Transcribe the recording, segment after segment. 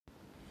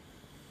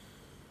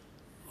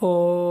Namaste.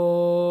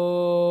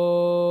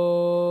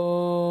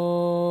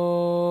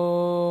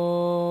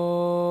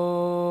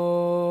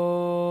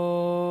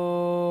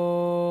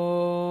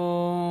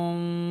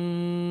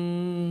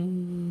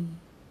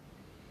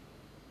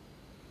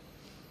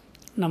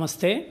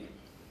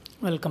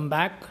 Welcome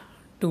back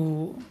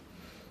to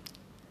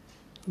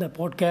the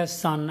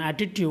podcast on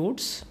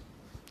attitudes.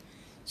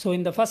 So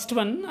in the first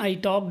one, I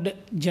talked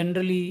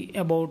generally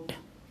about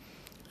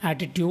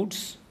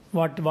attitudes,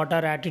 what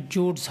are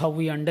attitudes, how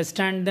we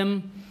understand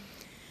them,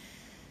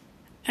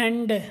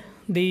 and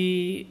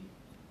the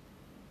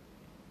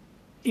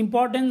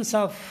importance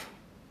of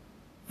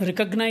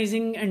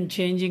recognizing and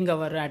changing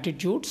our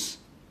attitudes.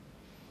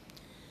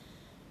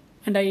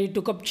 And I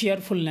took up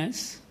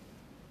cheerfulness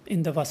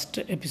in the first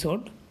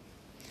episode.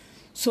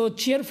 So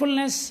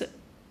cheerfulness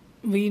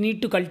we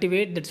need to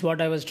cultivate. That's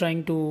what I was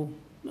trying to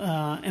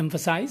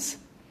emphasize.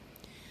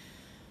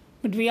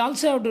 But we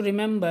also have to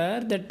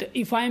remember that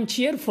if I am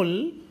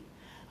cheerful,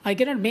 I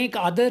cannot make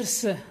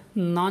others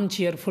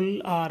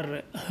non-cheerful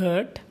or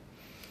hurt.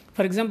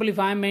 For example, if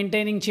I am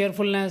maintaining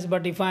cheerfulness,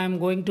 but if I am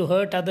going to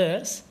hurt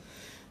others,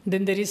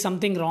 then there is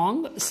something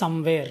wrong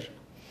somewhere.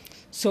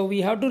 So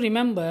we have to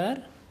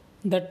remember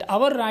that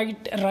our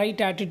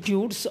right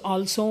attitudes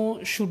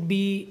also should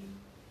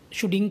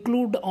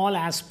include all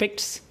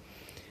aspects.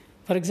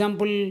 For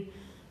example,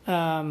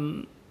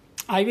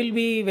 I will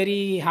be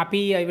very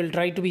happy, I will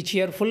try to be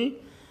cheerful,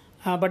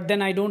 but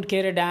then I don't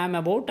care a damn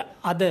about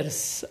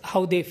others,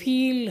 how they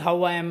feel,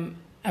 how I am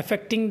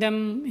affecting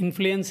them,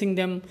 influencing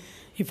them.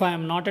 If I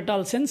am not at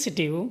all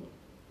sensitive,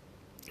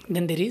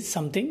 then there is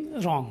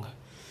something wrong.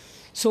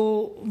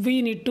 So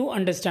we need to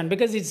understand,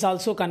 because it's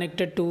also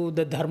connected to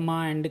the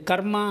dharma and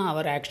karma,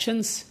 our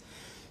actions.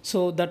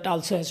 So that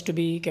also has to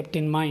be kept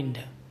in mind.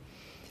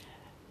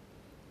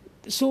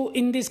 So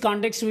in this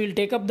context, we will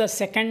take up the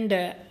second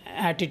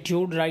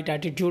attitude, right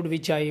attitude,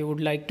 which I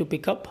would like to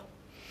pick up,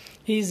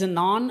 is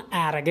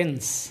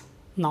non-arrogance.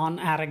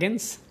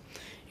 Non-arrogance.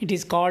 It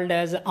is called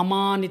as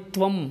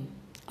amanitvam,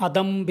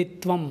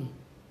 adambitvam.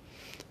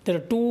 There are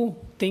two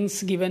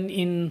things given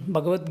in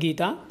Bhagavad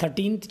Gita,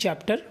 13th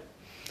chapter.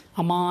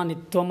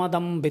 Amanitvam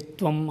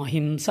adambitvam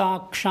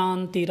ahimsa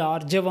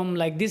kshantirarjavam.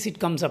 Like this it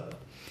comes up.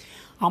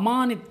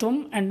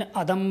 Amanitvam and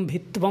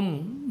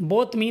adambitvam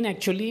both mean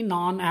actually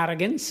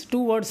non-arrogance.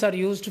 Two words are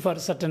used for a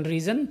certain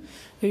reason.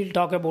 We will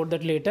talk about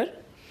that later.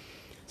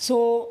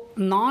 So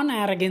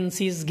non-arrogance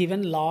is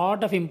given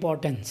lot of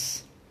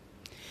importance.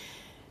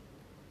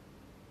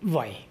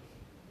 Why?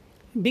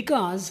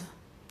 Because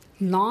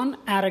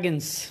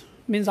non-arrogance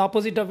means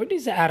opposite of it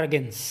is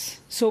arrogance.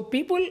 So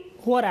people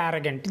who are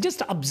arrogant,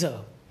 just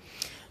observe.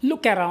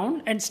 Look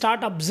around and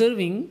start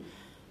observing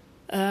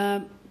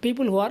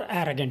people who are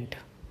arrogant.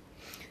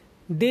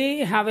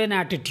 They have an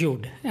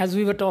attitude. As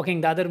we were talking,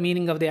 the other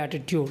meaning of the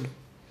attitude.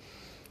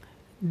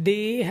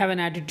 They have an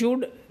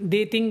attitude.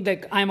 They think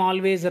that I'm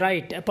always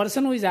right. A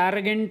person who is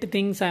arrogant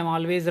thinks I'm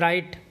always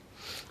right.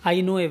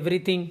 I know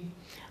everything.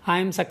 I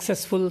am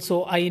successful,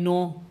 so I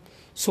know.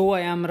 So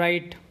I am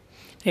right.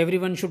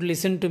 Everyone should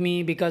listen to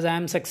me because I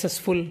am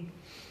successful.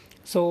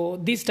 So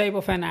this type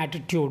of an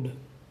attitude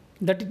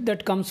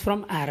that comes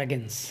from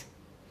arrogance.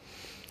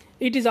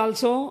 It is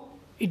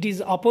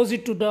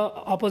opposite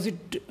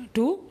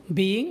to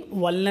being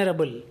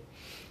vulnerable.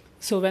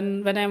 So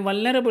when I am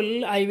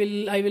vulnerable, I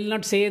will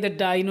not say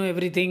that I know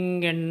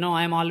everything and no,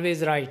 I am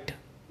always right.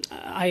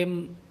 I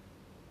am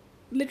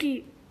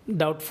little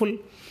doubtful.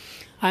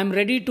 I am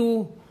ready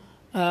to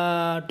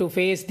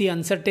face the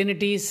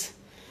uncertainties.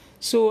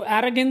 So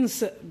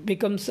arrogance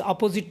becomes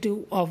opposite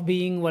of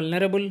being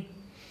vulnerable.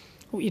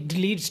 It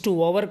leads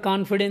to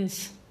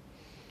overconfidence,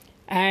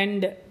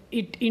 and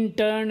it in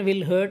turn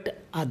will hurt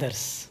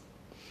others.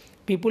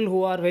 People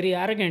who are very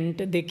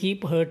arrogant, they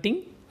keep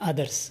hurting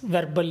others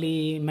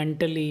verbally,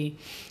 mentally,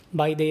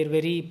 by their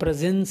very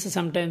presence.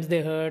 Sometimes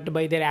they hurt,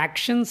 by their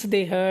actions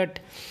they hurt,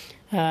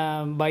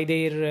 by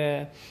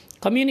their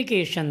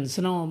communications,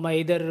 by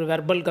either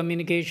verbal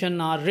communication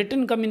or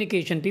written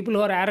communication. People who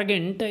are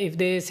arrogant, if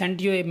they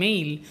send you a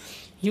mail,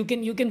 you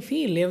can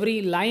feel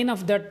every line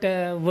of that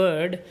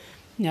word,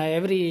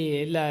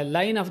 every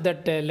line of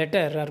that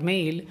letter or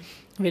mail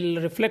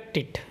will reflect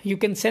it. You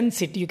can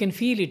sense it, you can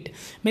feel it.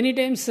 Many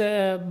times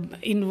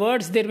in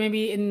words there may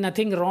be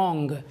nothing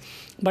wrong,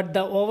 but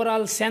the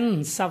overall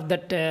sense of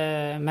that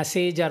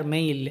message or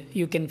mail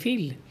you can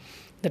feel.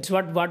 That's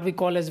what we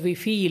call as we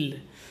feel.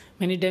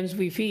 Many times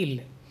we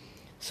feel.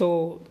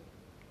 So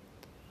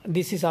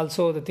this is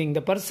also the thing.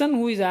 The person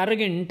who is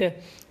arrogant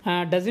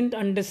doesn't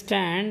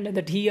understand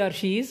that he or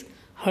she is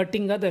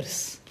hurting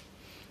others.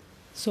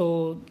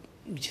 So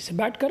which is a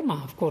bad karma,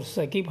 of course.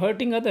 I keep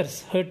hurting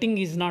others. Hurting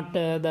is not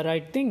the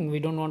right thing. We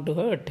don't want to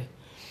hurt.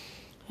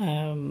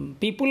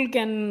 People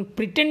can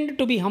pretend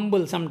to be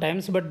humble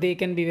sometimes, but they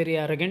can be very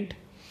arrogant.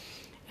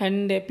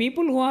 And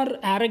people who are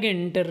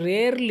arrogant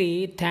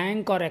rarely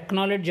thank or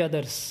acknowledge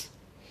others.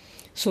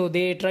 So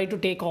they try to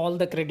take all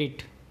the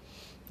credit.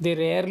 They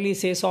rarely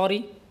say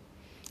sorry.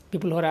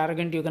 People who are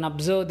arrogant, you can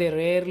observe, they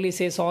rarely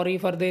say sorry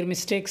for their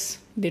mistakes.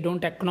 They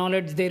don't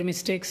acknowledge their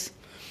mistakes.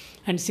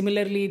 And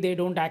similarly, they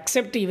don't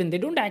accept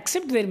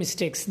their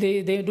mistakes.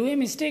 They do a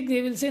mistake,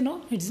 they will say,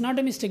 no, it's not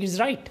a mistake, it's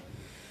right.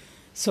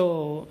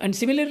 So, and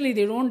similarly,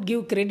 they don't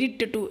give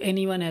credit to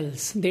anyone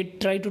else. They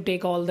try to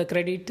take all the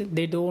credit.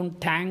 They don't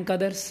thank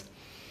others.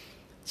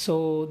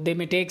 So, they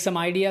may take some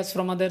ideas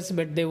from others,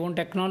 but they won't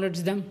acknowledge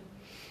them.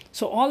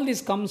 So, all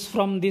this comes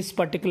from this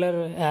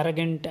particular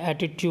arrogant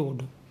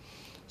attitude.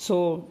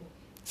 So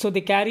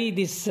they carry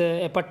this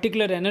a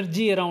particular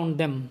energy around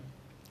them.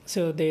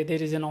 So, there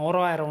is an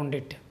aura around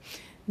it,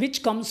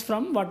 which comes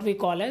from what we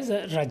call as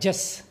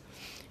rajas.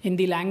 In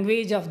the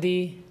language of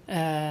the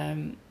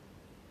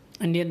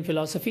Indian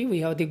philosophy, we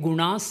have the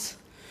gunas.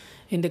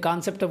 In the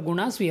concept of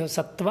gunas, we have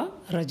sattva,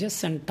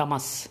 rajas and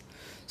tamas.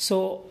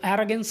 So,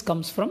 arrogance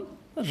comes from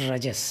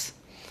rajas,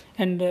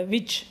 and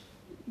which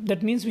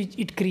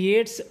it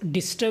creates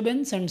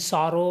disturbance and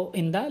sorrow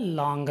in the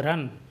long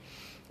run,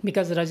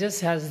 because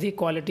rajas has the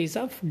qualities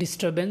of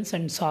disturbance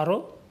and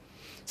sorrow.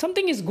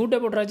 Something is good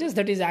about rajas,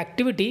 that is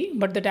activity,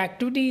 but that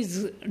activity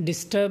is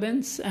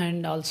disturbance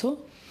and also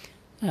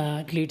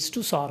it leads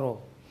to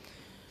sorrow.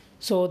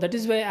 So that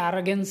is why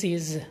arrogance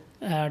is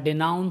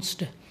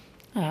denounced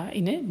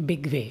in a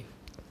big way.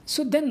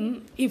 So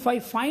then, if I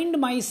find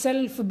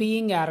myself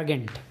being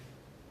arrogant,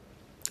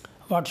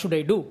 what should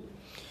I do?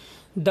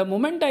 The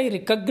moment I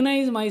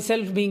recognize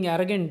myself being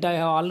arrogant, I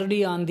am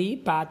already on the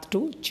path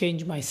to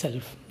change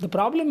myself. The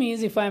problem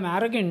is, if I am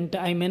arrogant,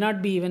 I may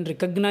not be even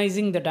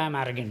recognizing that I am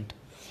arrogant.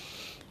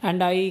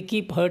 And I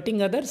keep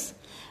hurting others.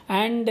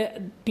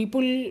 And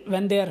people,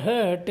 when they are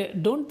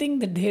hurt, don't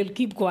think that they will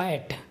keep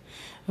quiet.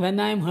 When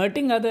I am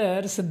hurting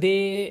others,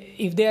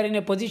 if they are in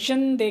a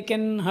position they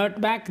can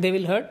hurt back, they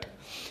will hurt.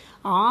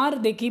 Or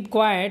they keep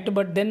quiet,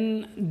 but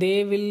then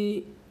they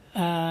will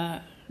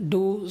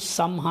do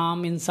some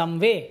harm in some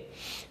way.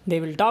 They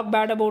will talk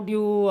bad about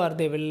you, or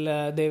they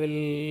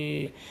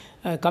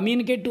will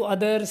communicate to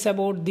others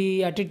about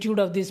the attitude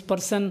of this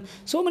person.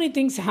 So many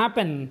things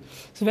happen.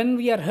 So when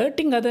we are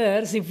hurting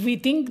others, if we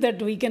think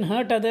that we can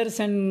hurt others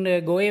and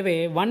go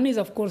away, one is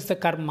of course the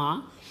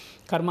karma.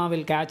 Karma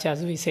will catch,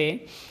 as we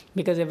say,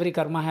 because every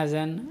karma has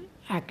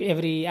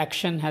every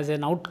action has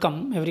an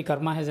outcome. Every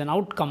karma has an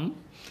outcome,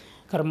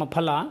 karma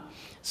phala.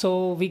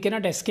 So we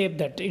cannot escape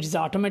that. It is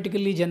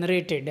automatically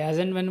generated as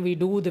and when we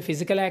do the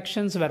physical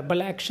actions,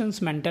 verbal actions,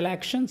 mental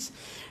actions,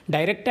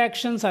 direct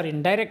actions or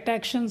indirect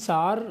actions,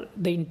 or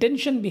the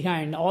intention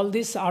behind all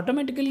this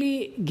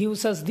automatically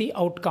gives us the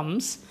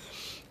outcomes.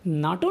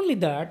 Not only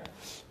that,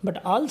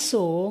 but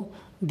also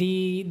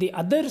the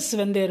others,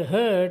 when they're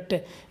hurt,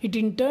 it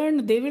in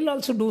turn they will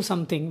also do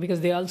something,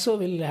 because they also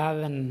will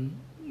have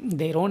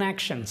their own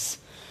actions.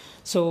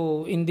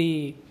 So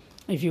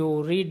if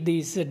you read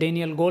this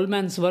Daniel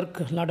Goleman's work,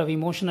 a lot of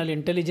emotional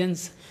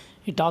intelligence,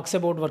 he talks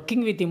about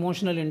working with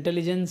emotional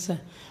intelligence,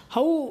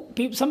 how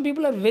some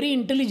people are very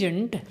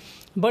intelligent,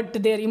 but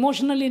they are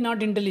emotionally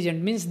not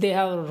intelligent, means they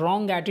have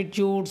wrong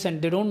attitudes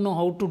and they don't know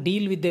how to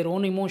deal with their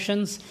own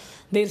emotions.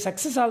 Their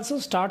success also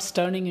starts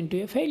turning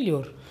into a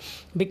failure,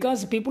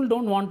 because people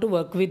don't want to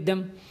work with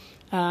them.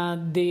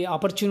 The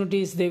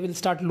opportunities they will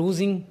start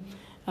losing.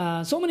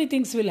 So many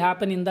things will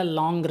happen in the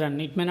long run.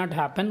 It may not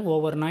happen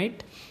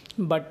overnight,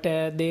 but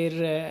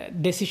their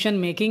decision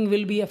making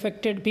will be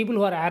affected. People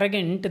who are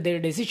arrogant, their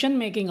decision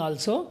making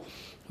also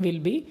will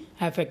be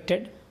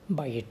affected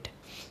by it.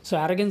 So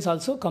arrogance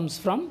also comes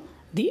from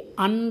the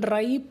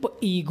unripe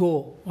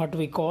ego, what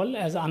we call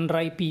as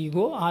unripe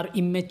ego or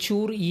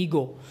immature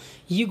ego.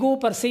 Ego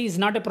per se is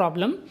not a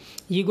problem.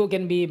 Ego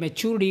can be a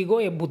matured ego.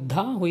 A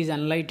Buddha who is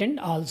enlightened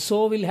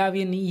also will have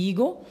an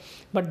ego,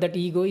 but that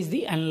ego is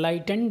the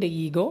enlightened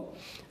ego,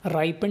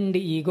 ripened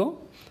ego.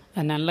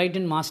 And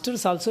enlightened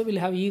masters also will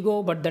have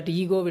ego, but that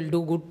ego will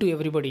do good to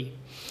everybody.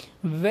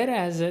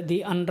 Whereas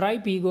the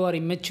unripe ego or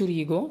immature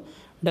ego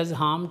does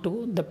harm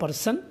to the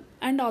person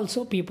and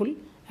also people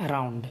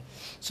around.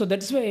 So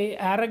that's why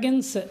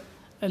arrogance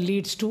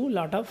leads to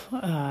lot of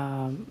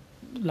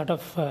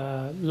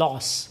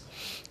loss.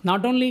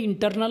 Not only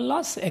internal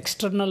loss,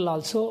 external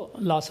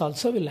loss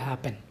also will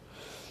happen.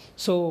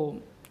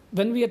 So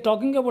when we are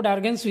talking about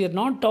arrogance, we are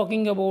not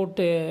talking about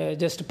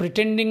just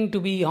pretending to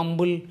be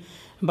humble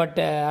but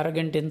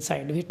arrogant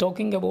inside. We are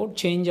talking about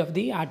change of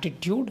the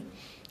attitude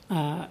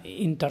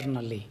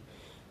internally.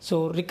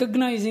 So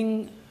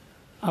recognizing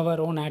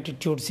our own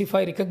attitudes. If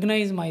I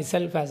recognize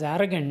myself as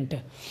arrogant,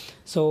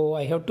 so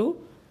I have to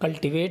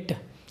cultivate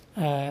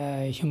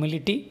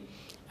humility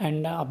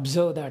and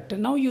observe that.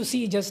 Now you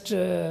see just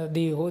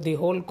the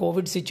whole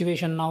COVID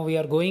situation now we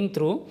are going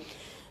through.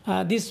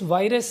 This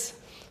virus,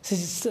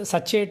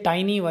 such a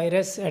tiny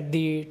virus at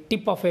the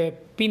tip of a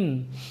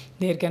pin,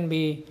 there can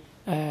be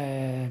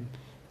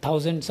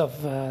thousands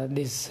of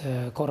this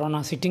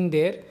corona sitting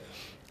there,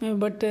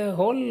 but the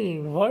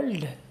whole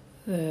world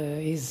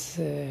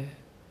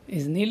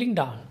is kneeling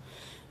down.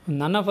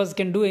 None of us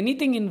can do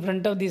anything in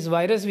front of this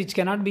virus which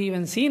cannot be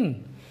even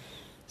seen.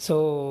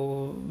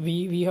 So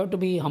we have to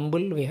be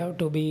humble. We have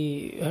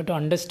to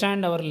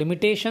understand our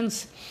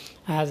limitations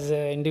as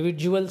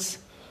individuals.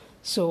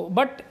 So,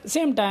 but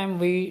same time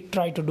we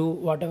try to do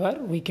whatever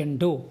we can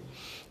do.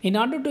 In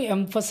order to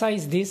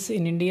emphasize this,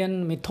 in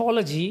Indian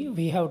mythology,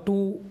 we have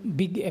two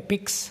big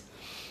epics.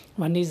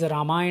 One is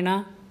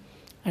Ramayana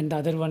and the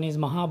other one is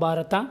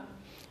Mahabharata.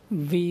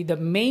 The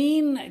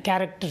main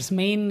characters,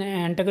 main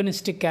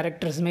antagonistic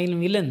characters, main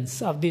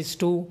villains of these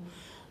two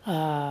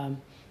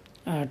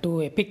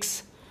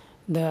epics.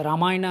 The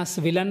Ramayana's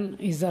villain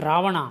is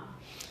Ravana.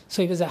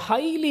 So he was a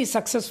highly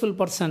successful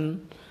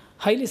person,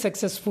 highly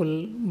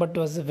successful, but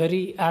was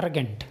very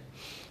arrogant.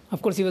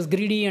 Of course, he was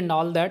greedy and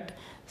all that.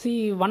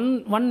 See,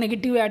 one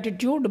negative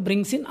attitude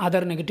brings in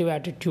other negative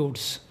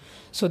attitudes.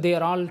 So they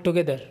are all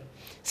together.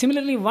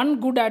 Similarly,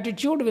 one good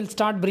attitude will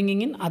start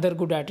bringing in other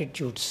good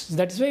attitudes.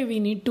 That's why we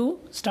need to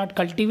start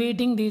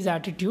cultivating these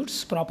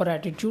attitudes, proper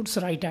attitudes,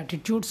 right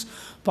attitudes,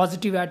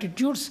 positive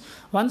attitudes.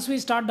 Once we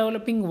start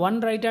developing one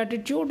right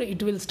attitude,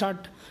 it will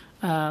start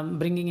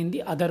bringing in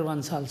the other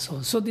ones also.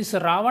 So this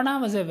Ravana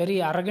was a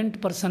very arrogant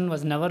person,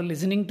 was never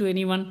listening to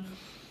anyone.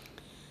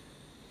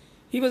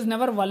 He was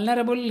never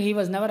vulnerable. He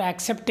was never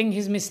accepting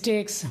his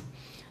mistakes.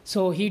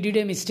 So he did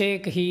a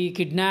mistake. He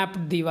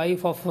kidnapped the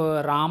wife of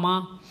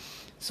Rama.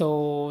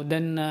 So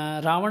then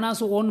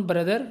Ravana's own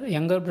brother,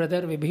 younger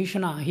brother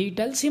Vibhishana, he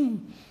tells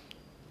him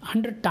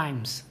 100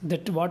 times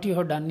that what you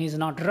have done is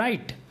not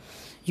right.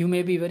 You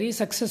may be very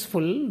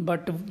successful,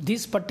 but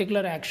this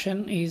particular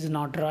action is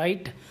not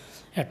right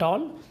at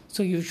all.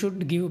 So you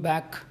should give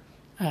back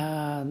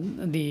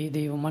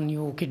the woman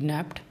you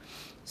kidnapped.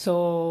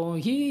 So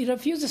he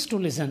refuses to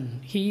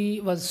listen.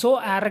 He was so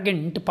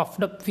arrogant,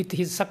 puffed up with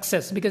his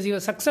success. Because he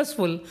was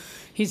successful,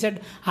 he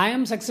said, I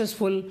am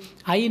successful,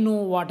 I know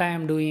what I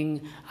am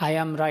doing, I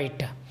am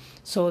right.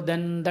 So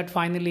then that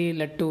finally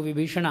led to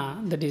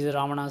Vibhishana, that is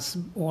Ravana's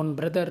own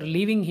brother,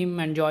 leaving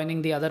him and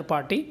joining the other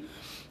party.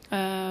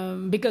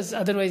 Because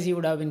otherwise he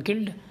would have been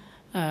killed.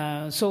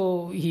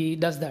 So he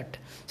does that.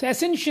 So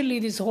essentially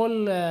this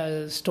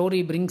whole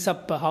story brings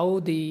up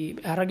how the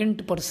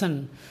arrogant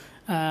person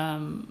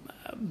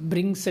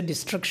brings a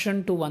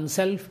destruction to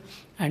oneself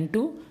and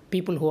to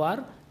people who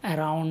are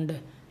around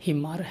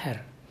him or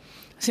her.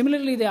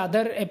 Similarly, the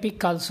other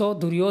epic also,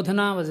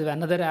 Duryodhana was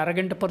another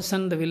arrogant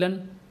person, the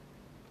villain.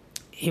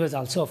 He was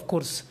also, of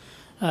course,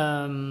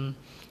 non-thinking,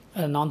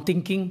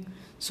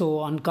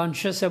 so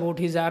unconscious about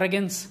his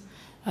arrogance.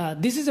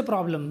 This is a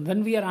problem.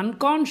 When we are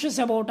unconscious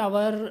about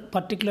our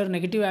particular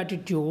negative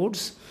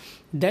attitudes,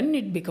 then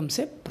it becomes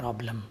a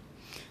problem.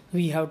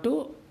 We have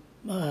to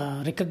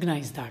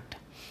recognize that.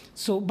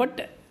 So,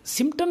 but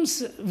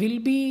symptoms will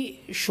be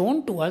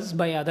shown to us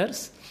by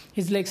others.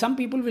 It's like some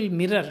people will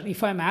mirror.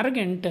 If I'm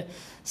arrogant,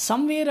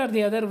 somewhere or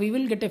the other, we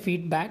will get a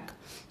feedback.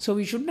 So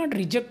we should not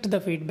reject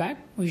the feedback.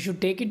 We should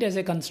take it as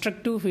a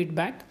constructive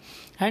feedback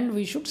and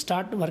we should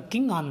start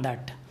working on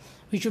that.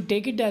 We should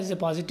take it as a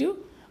positive.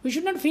 We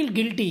should not feel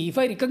guilty. If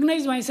I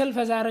recognize myself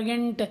as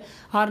arrogant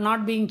or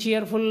not being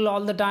cheerful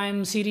all the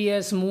time,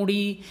 serious,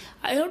 moody,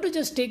 I have to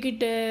just take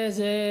it as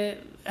a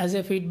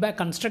feedback,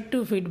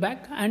 constructive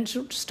feedback, and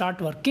should start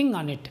working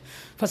on it.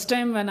 First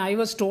time when I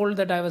was told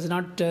that I was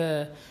not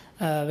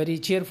very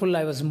cheerful,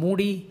 I was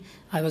moody,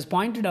 I was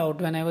pointed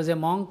out when I was a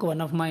monk, one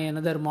of my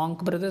another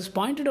monk brothers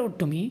pointed out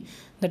to me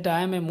that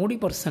I am a moody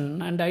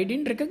person and I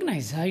didn't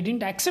recognize, I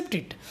didn't accept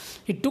it.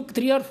 It took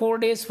 3 or 4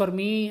 days for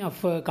me of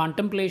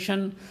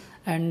contemplation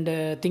and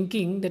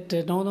thinking that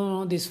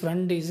no, this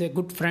friend is a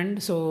good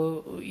friend,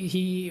 so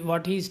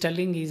what he is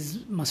telling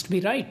must be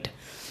right.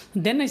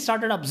 Then I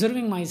started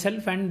observing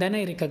myself and then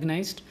I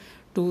recognized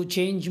to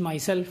change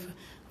myself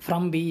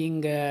from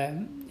being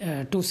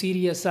too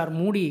serious or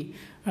moody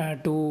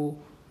to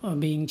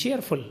being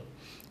cheerful.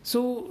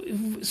 So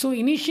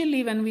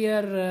initially when we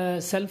are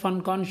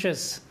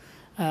self-unconscious,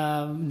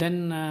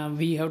 then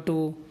we have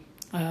to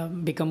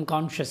become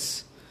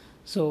conscious.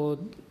 So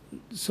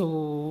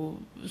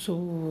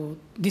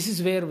this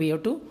is where we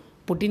have to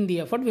put in the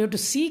effort. We have to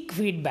seek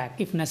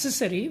feedback. If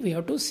necessary, we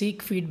have to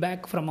seek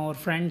feedback from our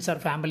friends or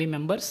family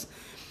members.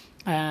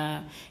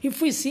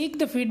 If we seek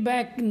the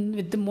feedback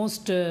with the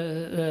most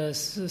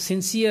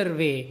sincere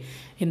way,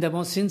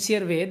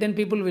 then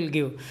people will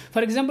give.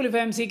 For example, if I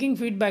am seeking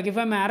feedback, if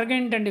I am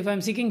arrogant and if I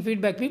am seeking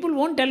feedback, people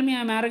won't tell me I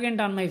am arrogant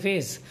on my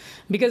face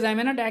because I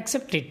may not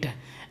accept it.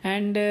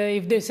 And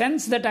if they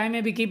sense that I may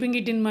be keeping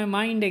it in my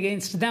mind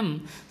against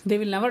them, they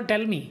will never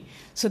tell me.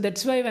 So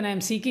that's why when I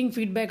am seeking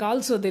feedback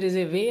also, there is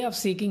a way of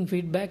seeking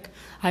feedback.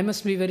 I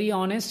must be very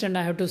honest and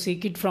I have to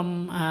seek it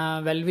from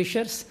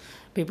well-wishers,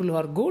 people who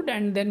are good,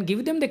 and then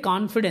give them the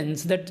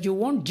confidence that you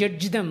won't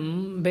judge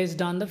them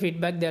based on the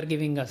feedback they are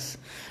giving us.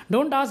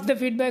 Don't ask the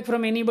feedback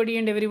from anybody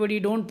and everybody.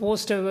 Don't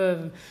post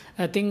a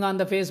thing on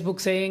the Facebook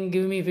saying,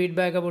 give me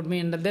feedback about me.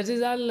 And that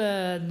is all,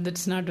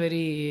 that's not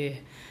very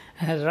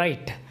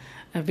right.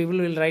 People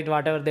will write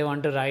whatever they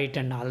want to write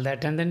and all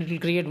that, and then it will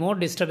create more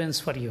disturbance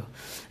for you.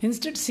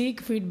 Instead, seek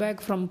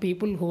feedback from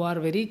people who are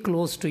very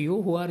close to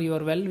you, who are your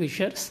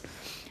well-wishers,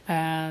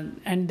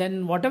 and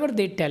then whatever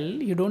they tell,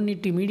 you don't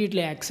need to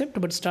immediately accept,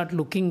 but start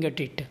looking at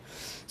it.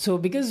 So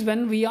because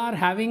when we are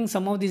having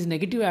some of these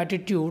negative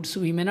attitudes,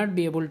 we may not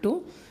be able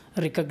to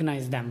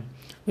recognize them.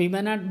 We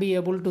may not be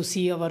able to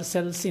see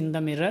ourselves in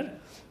the mirror.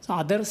 So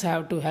others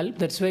have to help.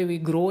 That's why we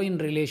grow in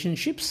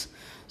relationships.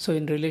 So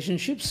in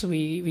relationships,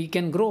 we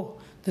can grow.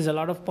 There's a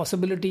lot of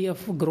possibility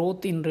of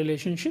growth in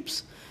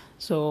relationships.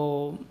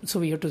 So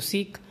we have to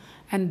seek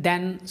and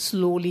then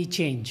slowly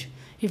change.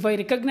 If I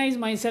recognize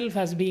myself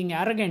as being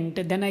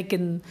arrogant, then I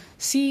can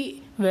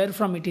see where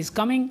from it is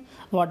coming,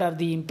 what are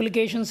the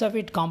implications of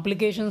it,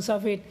 complications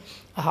of it,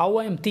 how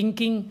I am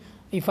thinking.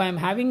 If I am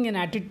having an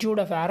attitude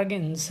of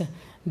arrogance,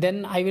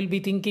 then I will be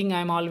thinking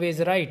I am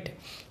always right.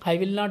 I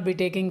will not be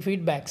taking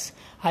feedbacks.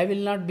 I will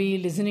not be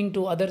listening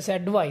to others'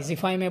 advice.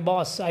 If I am a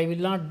boss, I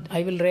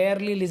will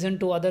rarely listen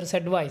to others'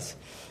 advice,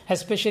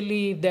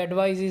 especially if the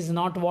advice is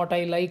not what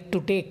I like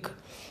to take.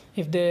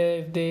 If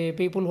the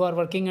people who are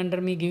working under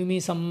me give me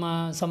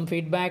some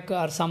feedback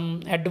or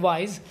some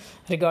advice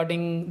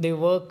regarding the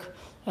work,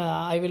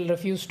 I will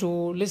refuse to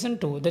listen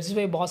to. That's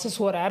why bosses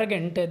who are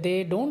arrogant,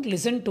 they don't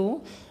listen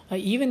to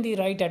even the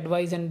right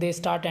advice, and they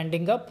start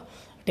ending up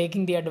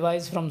taking the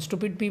advice from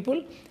stupid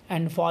people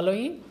and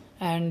following,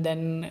 and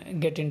then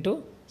get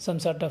into some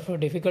sort of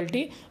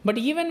difficulty. But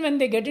even when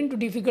they get into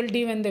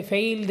difficulty, when they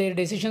fail, their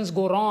decisions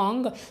go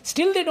wrong,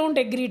 still they don't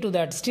agree to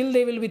that. Still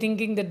they will be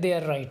thinking that they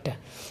are right.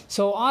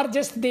 So, or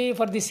just they,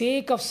 for the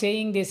sake of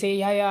saying, they say,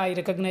 yeah, I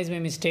recognize my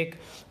mistake.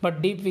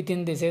 But deep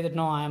within they say that,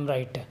 no, I am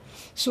right.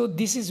 So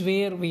this is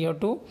where we have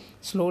to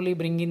slowly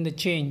bring in the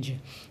change.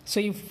 So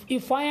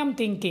if I am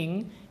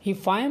thinking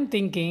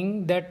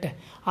that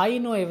I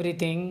know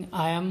everything,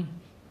 I am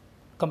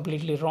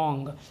completely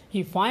wrong.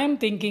 If I am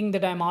thinking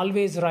that I am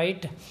always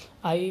right,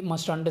 I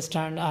must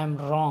understand I am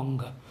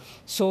wrong.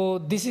 So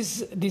this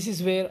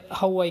is where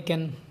how I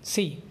can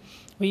see.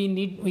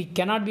 We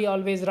cannot be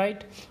always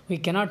right. We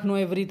cannot know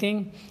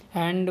everything,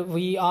 and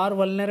we are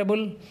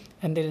vulnerable.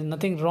 And there is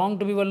nothing wrong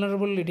to be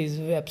vulnerable. It is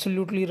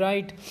absolutely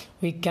right.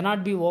 We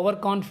cannot be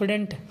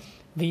overconfident.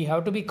 We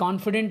have to be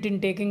confident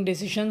in taking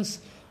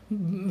decisions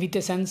with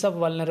a sense of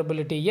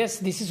vulnerability. Yes,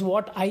 this is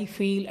what I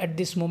feel at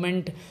this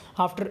moment.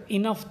 After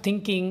enough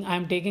thinking, I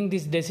am taking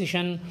this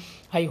decision.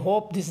 I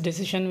hope this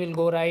decision will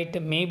go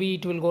right. Maybe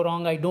it will go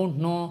wrong. I don't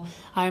know.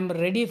 I am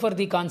ready for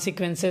the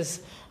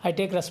consequences. I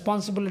take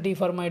responsibility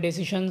for my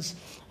decisions,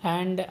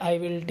 and I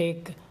will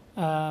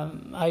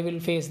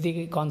face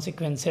the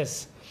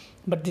consequences.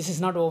 But this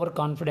is not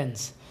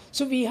overconfidence.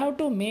 So we have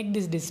to make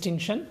this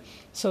distinction.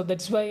 So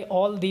that's why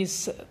all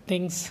these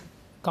things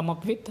come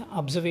up with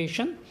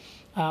observation,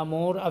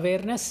 more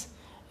awareness,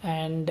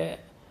 and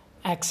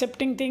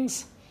accepting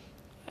things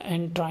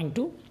and trying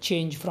to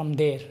change from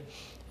there.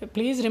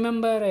 Please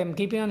remember, I am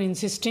keeping on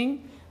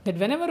insisting that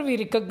whenever we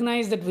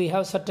recognize that we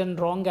have certain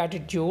wrong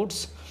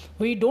attitudes,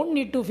 we don't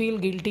need to feel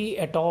guilty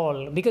at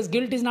all, because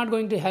guilt is not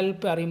going to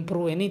help or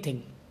improve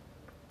anything.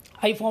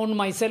 I found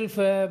myself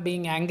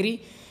being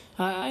angry.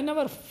 I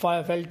never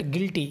felt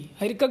guilty.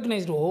 I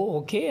recognized, oh,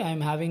 okay, I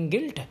am having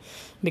guilt.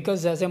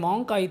 Because as a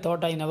monk, I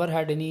thought I never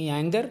had any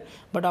anger.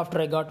 But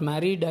after I got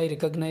married, I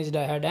recognized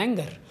I had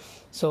anger.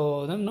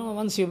 So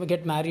once you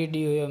get married,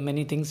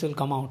 many things will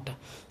come out.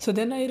 So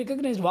then I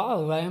recognized,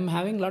 wow, I am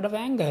having a lot of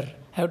anger.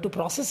 I have to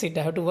process it.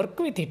 I have to work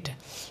with it.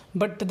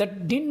 But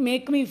that didn't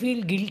make me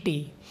feel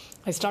guilty.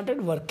 I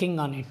started working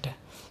on it.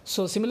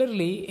 So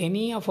similarly,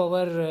 any of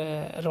our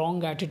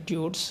wrong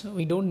attitudes,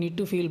 we don't need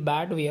to feel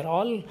bad. We are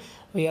all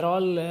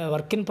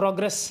work in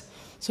progress.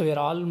 So we are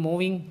all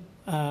moving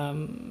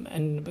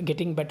and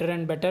getting better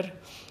and better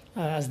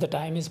as the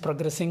time is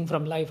progressing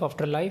from life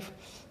after life.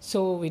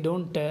 So we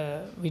don't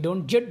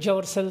judge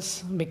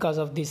ourselves because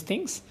of these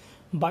things,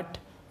 but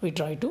we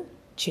try to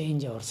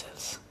change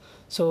ourselves.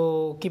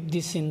 So keep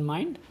this in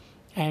mind,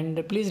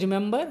 and please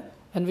remember,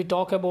 when we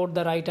talk about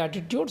the right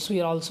attitudes,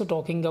 we are also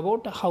talking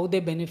about how they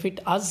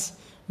benefit us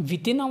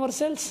within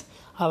ourselves,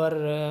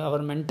 our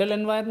mental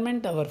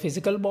environment, our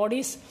physical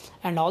bodies,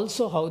 and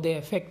also how they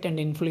affect and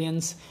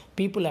influence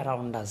people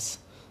around us.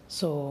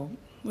 So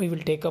we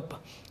will take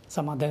up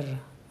some other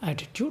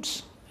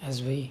attitudes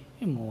as we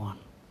move on.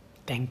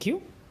 Thank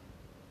you.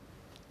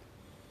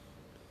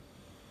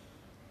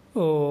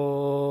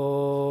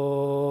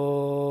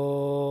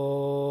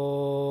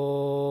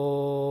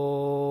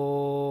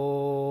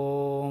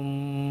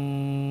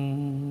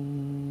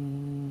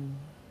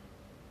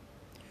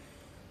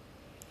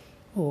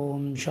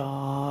 Om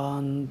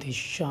Shanti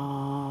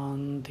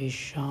Shanti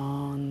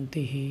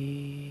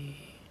Shanti.